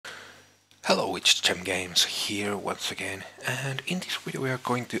Hello, it's Gem Games here once again, and in this video we are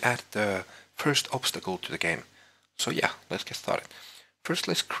going to add the first obstacle to the game. So yeah, let's get started. First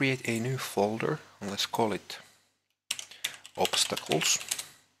let's create a new folder and let's call it obstacles.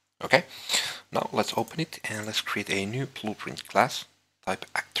 Okay, now let's open it and let's create a new blueprint class, type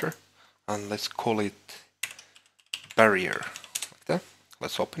actor, and let's call it barrier, like that.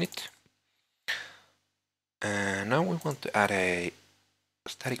 Let's open it. And now we want to add a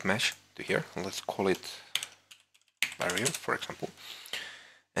static mesh to here, and let's call it barrier, for example.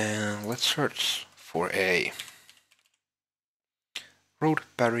 And let's search for a road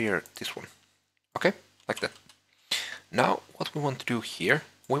barrier, this one. Okay, like that. Now what we want to do here,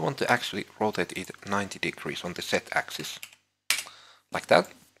 we want to actually rotate it 90 degrees on the Z axis, like that.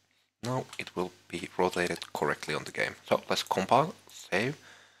 Now it will be rotated correctly on the game. So let's compile, save,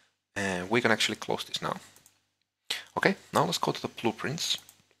 and we can actually close this now. Okay, now let's go to the blueprints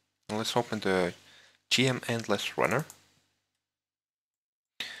and let's open the GM Endless Runner.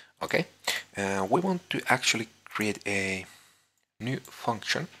 Okay, we want to actually create a new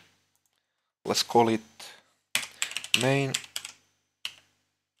function. Let's call it main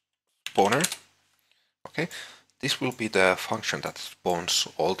spawner. Okay, this will be the function that spawns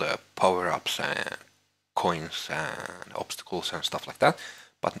all the power-ups and coins and obstacles and stuff like that.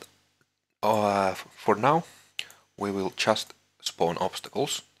 But for now, we will just spawn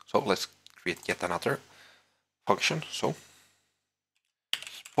obstacles. So let's create yet another function. So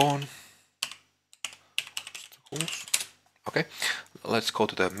spawn obstacles. Okay, let's go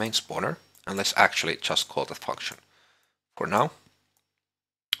to the main spawner and let's actually just call the function for now.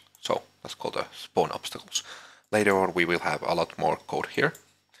 So let's call the spawn obstacles. Later on we will have a lot more code here,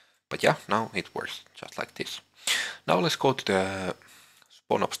 but yeah, now it works just like this. Now let's go to the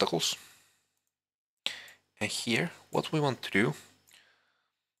spawn obstacles, and here what we want to do,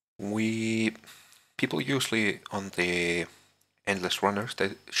 people usually on the endless runners, they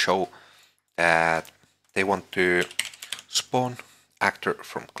show that they want to spawn actor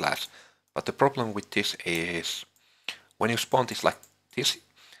from class, but the problem with this is when you spawn this like this,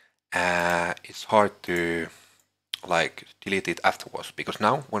 it's hard to like delete it afterwards, because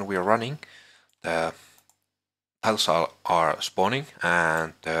now when we are running, the tiles are spawning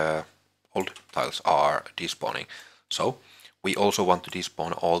and the old tiles are despawning. So we also want to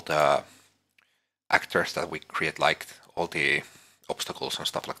despawn all the actors that we create, like all the obstacles and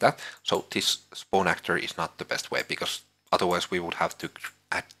stuff like that. So this spawn actor is not the best way, because otherwise we would have to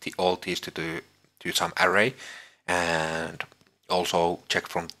add all these to do some array and also check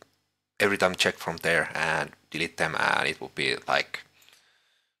from every time check from there and delete them, and it will be like,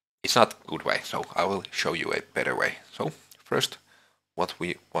 it's not a good way. So I will show you a better way. So first, what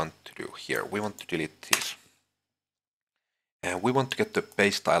we want to do here, we want to delete this, and we want to get the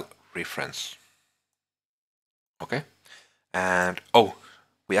base tile reference. Okay, and oh,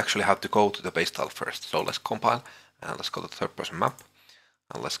 we actually have to go to the base tile first. So let's compile and let's go to the third person map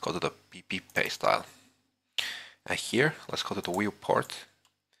and let's go to the PP base tile. And here, let's go to the viewport.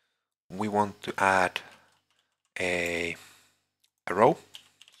 We want to add a arrow.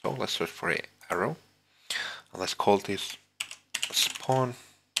 So let's search for a arrow. And let's call this spawn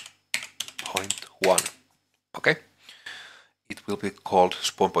point 1. Okay. It will be called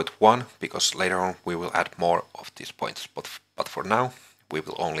spawn point 1 because later on we will add more of these points. But for now, we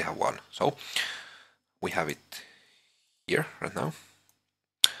will only have one. So we have it here right now.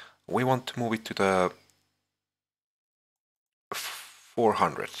 We want to move it to the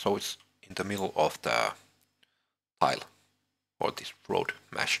 400, so it's in the middle of the tile or this road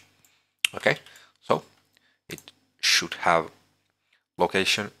mesh. Okay, so it should have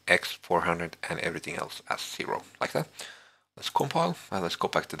location X 400 and everything else as 0, like that. Let's compile and let's go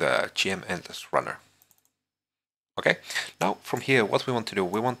back to the GM Endless Runner. Okay, now from here what we want to do,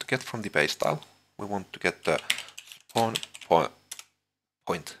 we want to get from the base tile, we want to get the spawn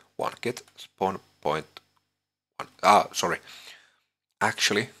point 1, get spawn point 1, sorry,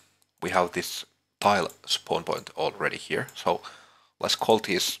 actually we have this tile spawn point already here, so let's call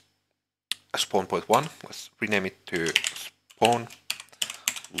this spawn point 1, let's rename it to spawn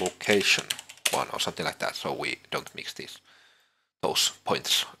location 1 or something like that, so we don't mix those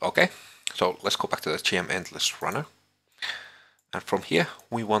points. Okay, so let's go back to the GM Endless Runner, and from here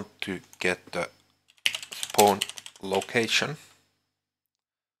we want to get the spawn location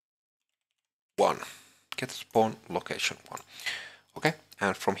 1, get spawn location 1. Okay,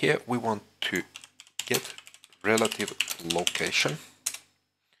 and from here we want to get relative location.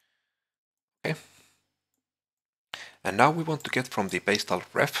 Okay, and now we want to get from the base tile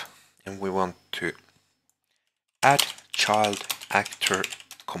ref, and we want to add child actor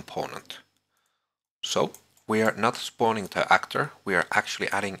component. So we are not spawning the actor, we are actually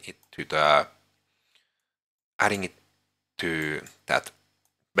adding it to that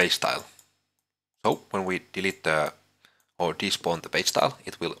base tile. So when we delete or despawn the base tile,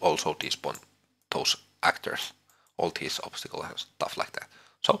 it will also despawn those actors, all these obstacles and stuff like that.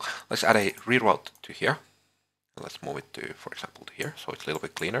 So let's add a reroute to here. Let's move it to, for example, to here, so it's a little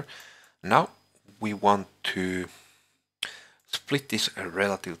bit cleaner. Now we want to split this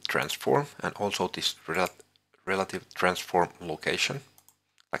relative transform and also this relative transform location,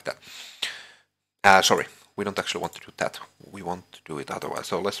 like that. Sorry, we don't actually want to do that. We want to do it otherwise.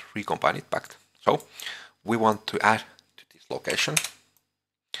 So let's recombine it back. So we want to add to this location,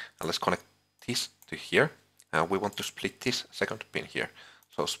 and let's connect this to here. And we want to split this second pin here.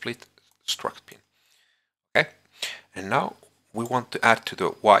 So split struct pin. Okay. And now we want to add to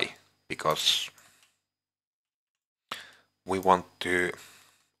the Y, because we want to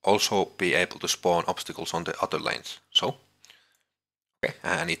also be able to spawn obstacles on the other lanes. So, okay,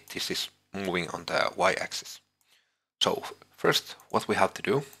 and this is moving on the Y-axis. So first, what we have to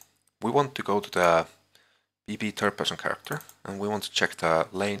do, we want to go to the BB third person character, and we want to check the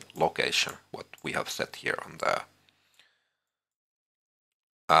lane location, what we have set here on the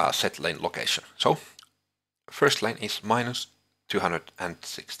set lane location. So first lane is minus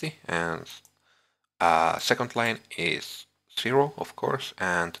 260, and second lane is 0, of course,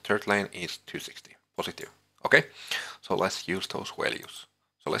 and the third lane is 260, positive. Okay, so let's use those values.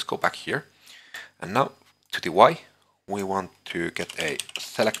 So let's go back here, and now to the Y, we want to get a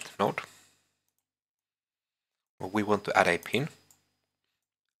select node. We want to add a pin,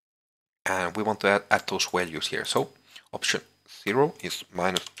 and we want to add those values here. So option 0 is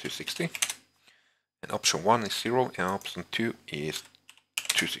minus 260, and option 1 is 0, and option 2 is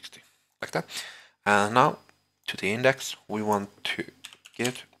 260, like that. And now to the index, we want to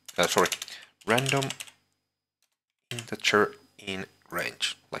get random integer in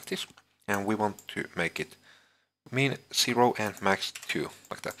range, like this, and we want to make it min 0 and max 2,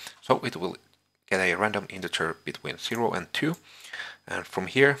 like that. So it will get a random integer between 0 and 2, and from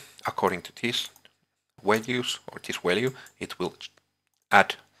here, according to these values or this value, it will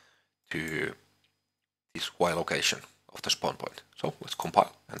add to this Y location of the spawn point. So let's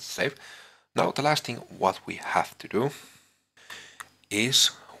compile and save. Now the last thing what we have to do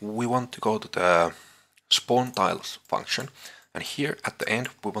is we want to go to the spawn tiles function, and here at the end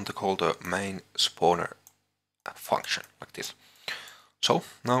we want to call the main spawner function, like this. So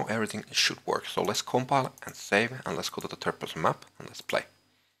now everything should work. So let's compile and save, and let's go to the third person map and let's play.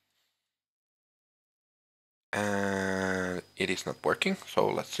 And it is not working, so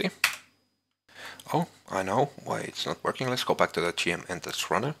let's see. Oh, I know why it's not working. Let's go back to the GM Endless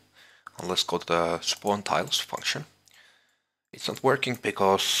Runner, and let's go to the spawn tiles function. It's not working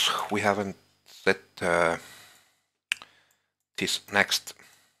because we haven't set this next.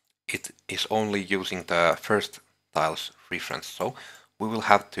 It is only using the first tiles reference, so we will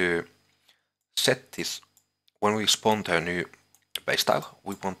have to set this when we spawn the new base tile.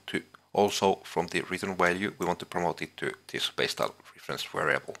 We want to also, from the return value, we want to promote it to this base tile reference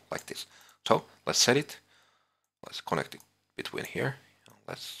variable, like this. So let's set it. Let's connect it between here.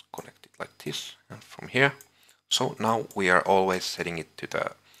 Let's connect it like this, and from here. So now we are always setting it to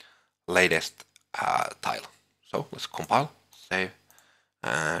the latest tile. So let's compile, save,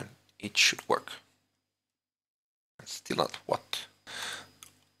 and it should work. It's still not what.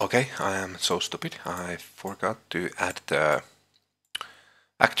 Okay, I am so stupid. I forgot to add the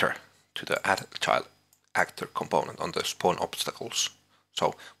actor to the add child actor component on the spawn obstacles.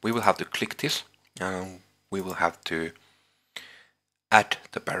 So we will have to click this, and we will have to add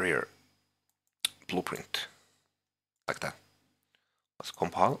the barrier blueprint, like that. Let's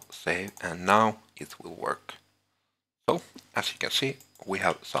compile, save, and now it will work. So as you can see, we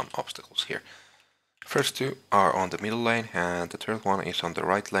have some obstacles here. First two are on the middle lane, and the third one is on the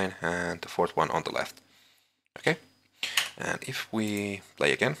right lane, and the fourth one on the left. Okay, and if we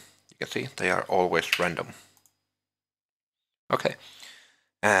play again, you can see they are always random. Okay,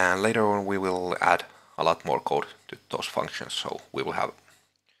 and later on we will add a lot more code to those functions, so we will have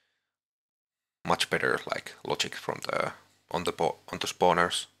much better like logic from the on the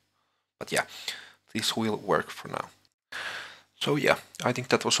spawners. But yeah, this will work for now. So yeah, I think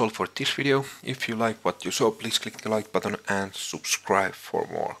that was all for this video. If you like what you saw, please click the like button and subscribe for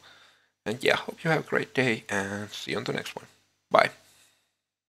more. And yeah, hope you have a great day, and see you on the next one. Bye.